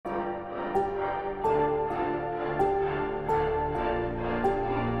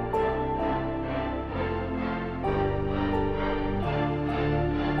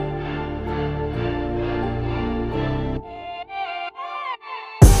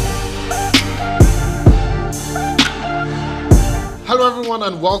Hello everyone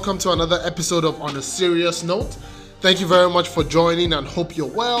and welcome to another episode of On a Serious Note. Thank you very much for joining and hope you're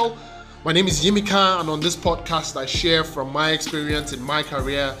well. My name is Yimika and on this podcast I share from my experience in my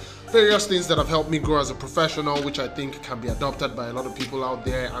career various things that have helped me grow as a professional, which I think can be adopted by a lot of people out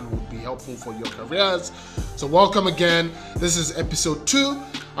there and would be helpful for your careers. So welcome again. This is episode 2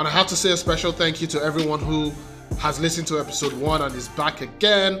 and I have to say a special thank you to everyone who has listened to episode 1 and is back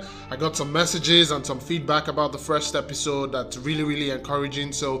again. I got some messages and some feedback about the first episode that's really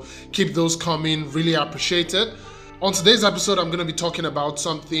encouraging, so keep those coming, really appreciate it. On today's episode, I'm going to be talking about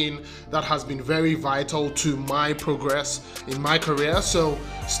something that has been very vital to my progress in my career, so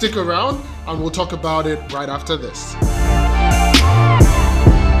stick around and we'll talk about it right after this.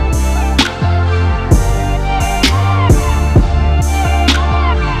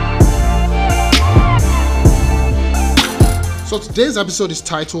 So today's episode is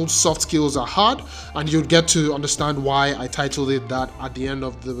titled Soft Skills Are Hard, and you'll get to understand why I titled it that at the end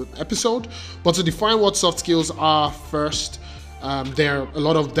of the episode. But to define what soft skills are first, there are a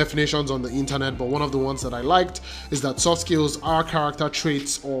lot of definitions on the internet, but one of the ones that I liked is that soft skills are character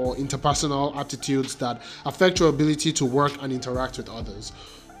traits or interpersonal attitudes that affect your ability to work and interact with others.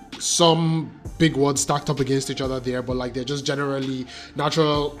 Some big words stacked up against each other there, but they're just generally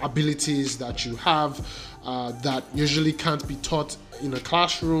natural abilities that you have that usually can't be taught in a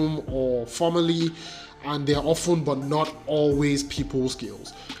classroom or formally, and they're often but not always people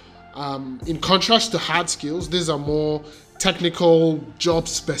skills. In contrast to hard skills, these are more technical, job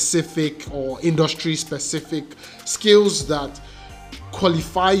specific or industry specific skills that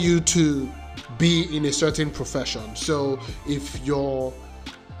qualify you to be in a certain profession. So if you're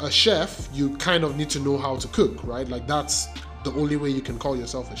a chef, you kind of need to know how to cook, right? That's the only way you can call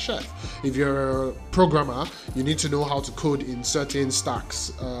yourself a chef. If you're a programmer, you need to know how to code in certain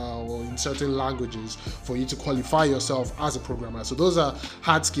stacks or in certain languages for you to qualify yourself as a programmer. So those are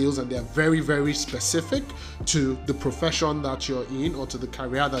hard skills and they're very specific to the profession that you're in or to the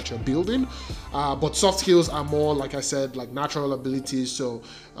career that you're building. But soft skills are more, like I said, like natural abilities. So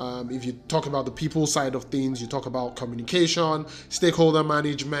if you talk about the people side of things, you talk about communication, stakeholder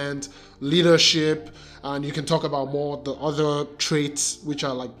management, leadership, and you can talk about more the other traits, which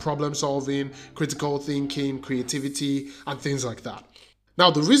are like problem solving, critical thinking, creativity, and things like that.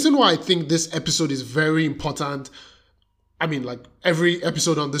 Now, the reason why I think this episode is very important, every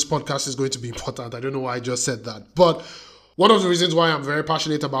episode on this podcast is going to be important. I don't know why I just said that, but one of the reasons why I'm very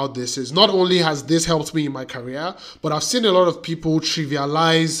passionate about this is not only has this helped me in my career, but I've seen a lot of people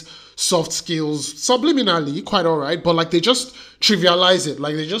trivialize soft skills subliminally, quite all right, but they just trivialize it.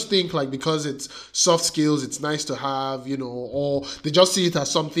 They just think because it's soft skills, it's nice to have, or they just see it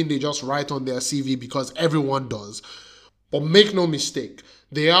as something they just write on their CV because everyone does. But make no mistake,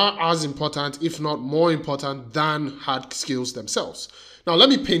 they are as important, if not more important, than hard skills themselves. Now, let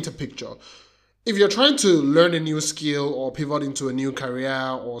me paint a picture. If you're trying to learn a new skill or pivot into a new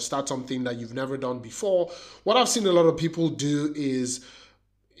career or start something that you've never done before, what I've seen a lot of people do is,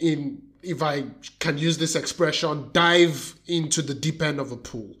 if I can use this expression, dive into the deep end of a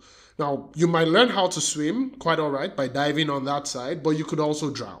pool. Now, you might learn how to swim, quite all right, by diving on that side, but you could also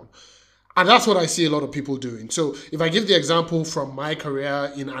drown. And that's what I see a lot of people doing. So if I give the example from my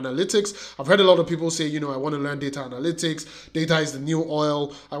career in analytics, I've heard a lot of people say, I want to learn data analytics. Data is the new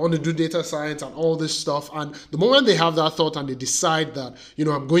oil. I want to do data science and all this stuff. And the moment they have that thought and they decide that,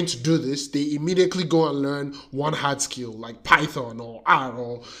 I'm going to do this, they immediately go and learn one hard skill like Python or R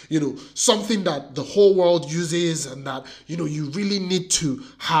or, something that the whole world uses and that, you really need to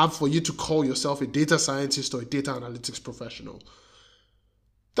have for you to call yourself a data scientist or a data analytics professional.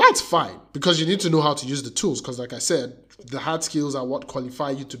 That's fine, because you need to know how to use the tools, because like I said, the hard skills are what qualify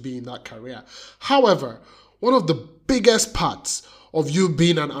you to be in that career. However, one of the biggest parts of you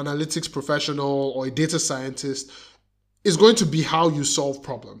being an analytics professional or a data scientist is going to be how you solve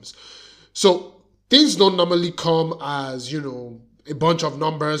problems. So things don't normally come as, a bunch of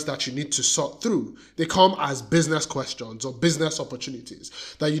numbers that you need to sort through. They come as business questions or business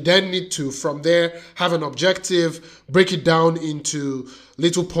opportunities that you then need to, from there, have an objective, break it down into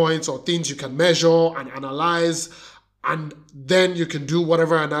little points or things you can measure and analyze, and then you can do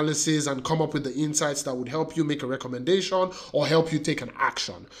whatever analysis and come up with the insights that would help you make a recommendation or help you take an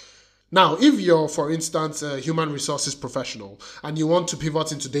action. Now, if you're, for instance, a human resources professional and you want to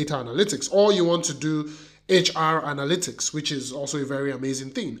pivot into data analytics, or you want to do HR analytics, which is also a very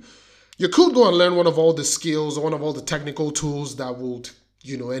amazing thing, you could go and learn one of all the skills or one of all the technical tools that would,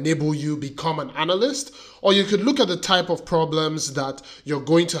 enable you become an analyst, or you could look at the type of problems that you're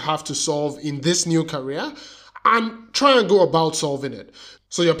going to have to solve in this new career and try and go about solving it.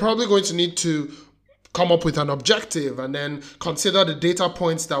 So you're probably going to need to come up with an objective, and then consider the data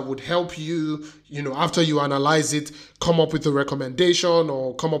points that would help you, after you analyze it, come up with a recommendation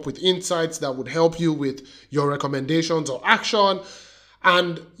or come up with insights that would help you with your recommendations or action.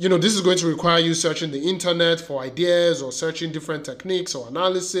 And, this is going to require you searching the internet for ideas or searching different techniques or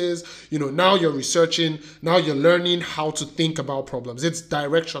analysis. Now you're researching, now you're learning how to think about problems. It's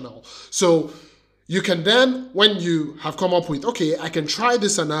directional. So you can then, when you have come up with, okay, I can try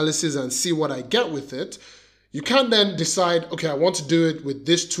this analysis and see what I get with it, you can then decide, okay, I want to do it with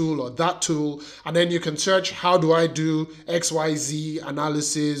this tool or that tool. And then you can search, how do I do XYZ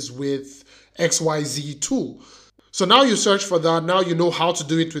analysis with XYZ tool? So now you search for that. Now you know how to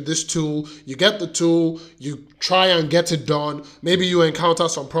do it with this tool. You get the tool, you try and get it done. Maybe you encounter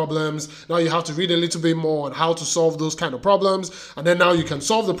some problems. Now you have to read a little bit more on how to solve those kind of problems. And then now you can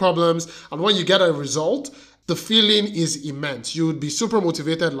solve the problems. And when you get a result, the feeling is immense. You would be super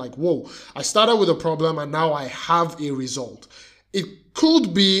motivated, like, whoa, I started with a problem and now I have a result. It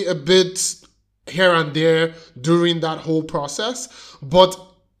could be a bit here and there during that whole process, but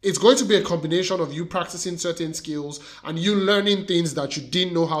it's going to be a combination of you practicing certain skills and you learning things that you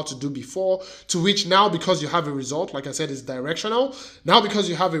didn't know how to do before, to which now, because you have a result, like I said, it's directional. Now, because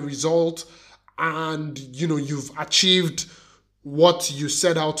you have a result and, you've achieved what you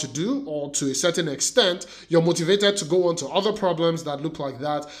set out to do, or to a certain extent, you're motivated to go on to other problems that look like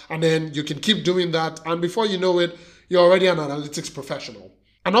that. And then you can keep doing that. And before you know it, you're already an analytics professional.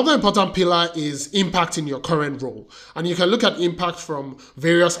 Another important pillar is impact in your current role. And you can look at impact from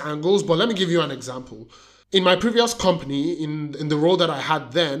various angles, but let me give you an example. In my previous company, in the role that I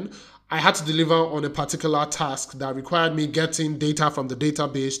had then, I had to deliver on a particular task that required me getting data from the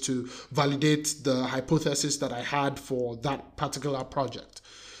database to validate the hypothesis that I had for that particular project.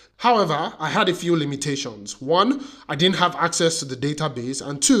 However, I had a few limitations. One, I didn't have access to the database,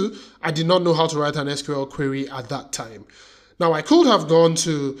 and two, I did not know how to write an SQL query at that time. Now, I could have gone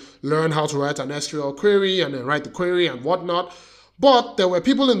to learn how to write an SQL query and then write the query and whatnot, but there were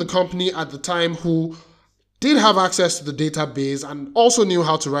people in the company at the time who did have access to the database and also knew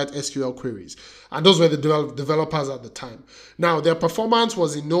how to write SQL queries. And those were the developers at the time. Now, their performance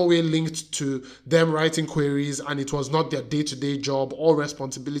was in no way linked to them writing queries, and it was not their day-to-day job or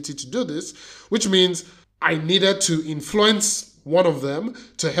responsibility to do this, which means I needed to influence one of them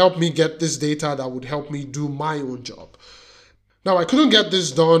to help me get this data that would help me do my own job. Now, I couldn't get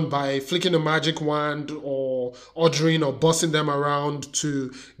this done by flicking a magic wand or ordering or bossing them around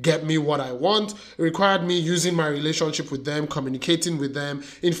to get me what I want. It required me using my relationship with them, communicating with them,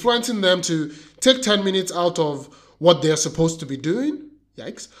 influencing them to take 10 minutes out of what they're supposed to be doing,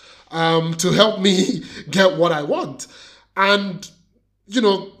 yikes, to help me get what I want. And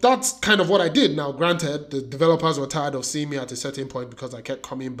that's kind of what I did. Now, granted, the developers were tired of seeing me at a certain point because I kept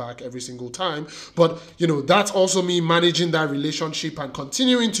coming back every single time. But, that's also me managing that relationship and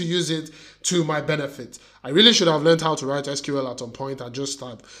continuing to use it to my benefit. I really should have learned how to write SQL at some point and just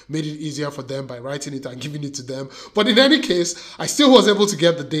have made it easier for them by writing it and giving it to them. But in any case, I still was able to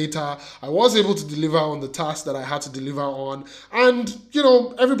get the data. I was able to deliver on the task that I had to deliver on. And,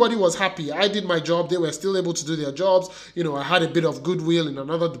 everybody was happy. I did my job. They were still able to do their jobs. I had a bit of goodwill in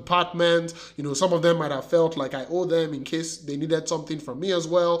another department. Some of them might have felt like I owe them in case they needed something from me as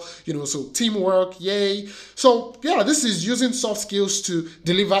well. So teamwork, yay. So yeah, this is using soft skills to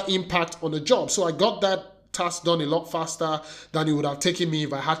deliver impact on a job. So I got that task done a lot faster than it would have taken me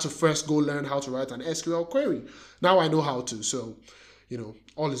if I had to first go learn how to write an SQL query. Now I know how to, so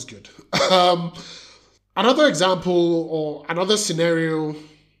all is good. Another example or another scenario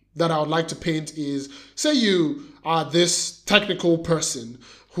that I would like to paint is, say you are this technical person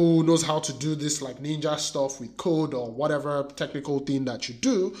who knows how to do this like ninja stuff with code or whatever technical thing that you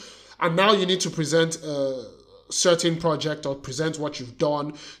do, and now you need to present a certain project or present what you've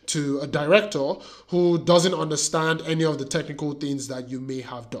done to a director who doesn't understand any of the technical things that you may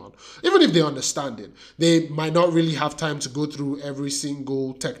have done. Even if they understand it, they might not really have time to go through every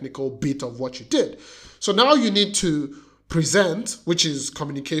single technical bit of what you did. So now you need to present, which is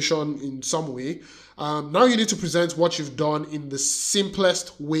communication in some way. Now you need to present what you've done in the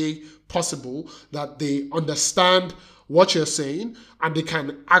simplest way possible that they understand what you're saying and they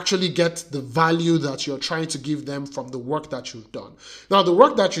can actually get the value that you're trying to give them from the work that you've done. Now, the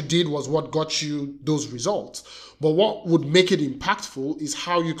work that you did was what got you those results. But what would make it impactful is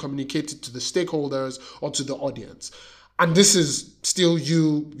how you communicate it to the stakeholders or to the audience. And this is still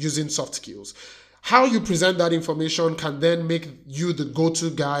you using soft skills. How you present that information can then make you the go-to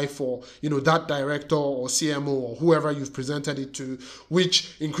guy for, that director or CMO or whoever you've presented it to,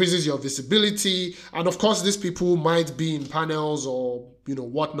 which increases your visibility. And of course, these people might be in panels or,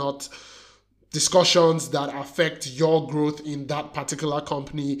 whatnot, discussions that affect your growth in that particular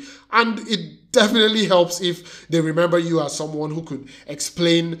company. And it definitely helps if they remember you as someone who could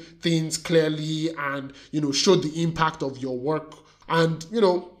explain things clearly and, show the impact of your work. And,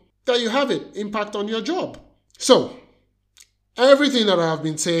 there you have it, impact on your job. So everything that I have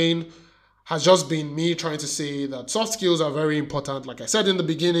been saying has just been me trying to say that soft skills are very important. Like I said in the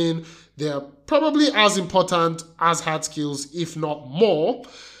beginning, they're probably as important as hard skills, if not more.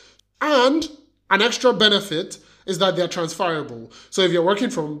 And an extra benefit is that they're transferable. So if you're working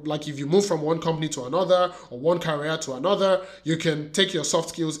if you move from one company to another or one career to another, you can take your soft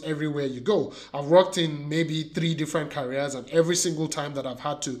skills everywhere you go. I've worked in maybe 3 different careers, and every single time that I've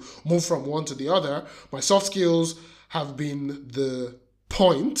had to move from one to the other, my soft skills have been the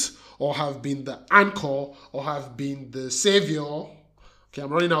point, or have been the anchor, or have been the savior. Okay, I'm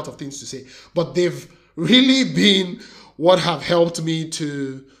running out of things to say, but they've really been what have helped me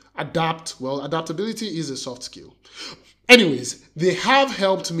to adapt. Well, adaptability is a soft skill. Anyways, they have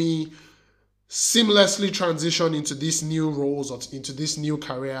helped me seamlessly transition into these new roles or into these new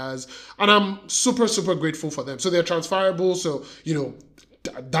careers, and I'm super, super grateful for them. So they're transferable, so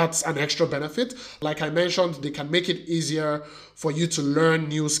that's an extra benefit. Like I mentioned, they can make it easier for you to learn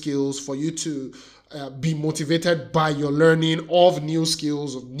new skills, for you to be motivated by your learning of new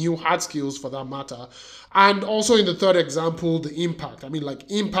skills, of new hard skills for that matter. And also in the third example, the impact.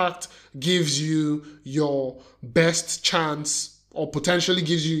 Impact gives you your best chance, or potentially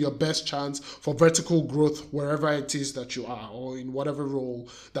gives you your best chance for vertical growth wherever it is that you are, or in whatever role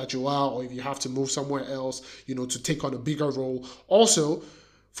that you are, or if you have to move somewhere else, to take on a bigger role. Also,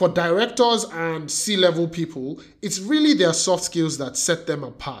 for directors and C-level people, it's really their soft skills that set them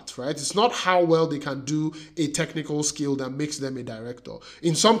apart, right? It's not how well they can do a technical skill that makes them a director.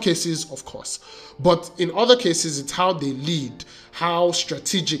 In some cases, of course. But in other cases, it's how they lead, how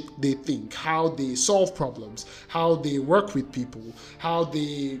strategic they think, how they solve problems, how they work with people, how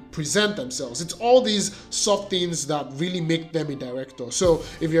they present themselves. It's all these soft things that really make them a director. So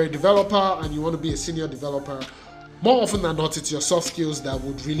if you're a developer and you want to be a senior developer, more often than not, it's your soft skills that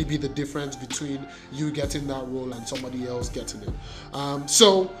would really be the difference between you getting that role and somebody else getting it.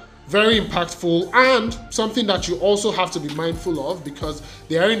 So very impactful, and something that you also have to be mindful of, because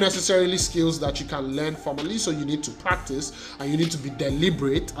they aren't necessarily skills that you can learn formally. So you need to practice, and you need to be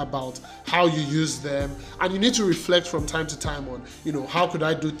deliberate about how you use them, and you need to reflect from time to time on, how could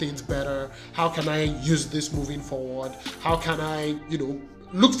I do things better? How can I use this moving forward? How can I,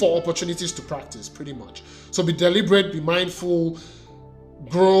 look for opportunities to practice, pretty much. So be deliberate, be mindful,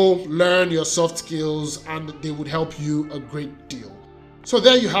 grow, learn your soft skills, and they would help you a great deal. So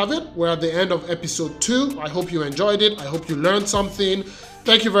there you have it. We're at the end of episode 2. I hope you enjoyed it. I hope you learned something.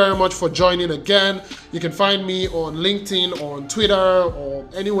 Thank you very much for joining again. You can find me on LinkedIn or on Twitter or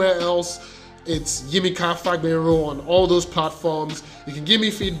anywhere else. It's Yimika Fagbero on all those platforms. You can give me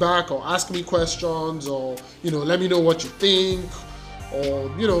feedback or ask me questions, or, let me know what you think.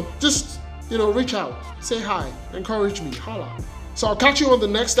 Or, just, reach out, say hi, encourage me, holla. So I'll catch you on the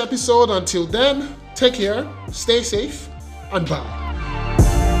next episode. Until then, take care, stay safe, and bye.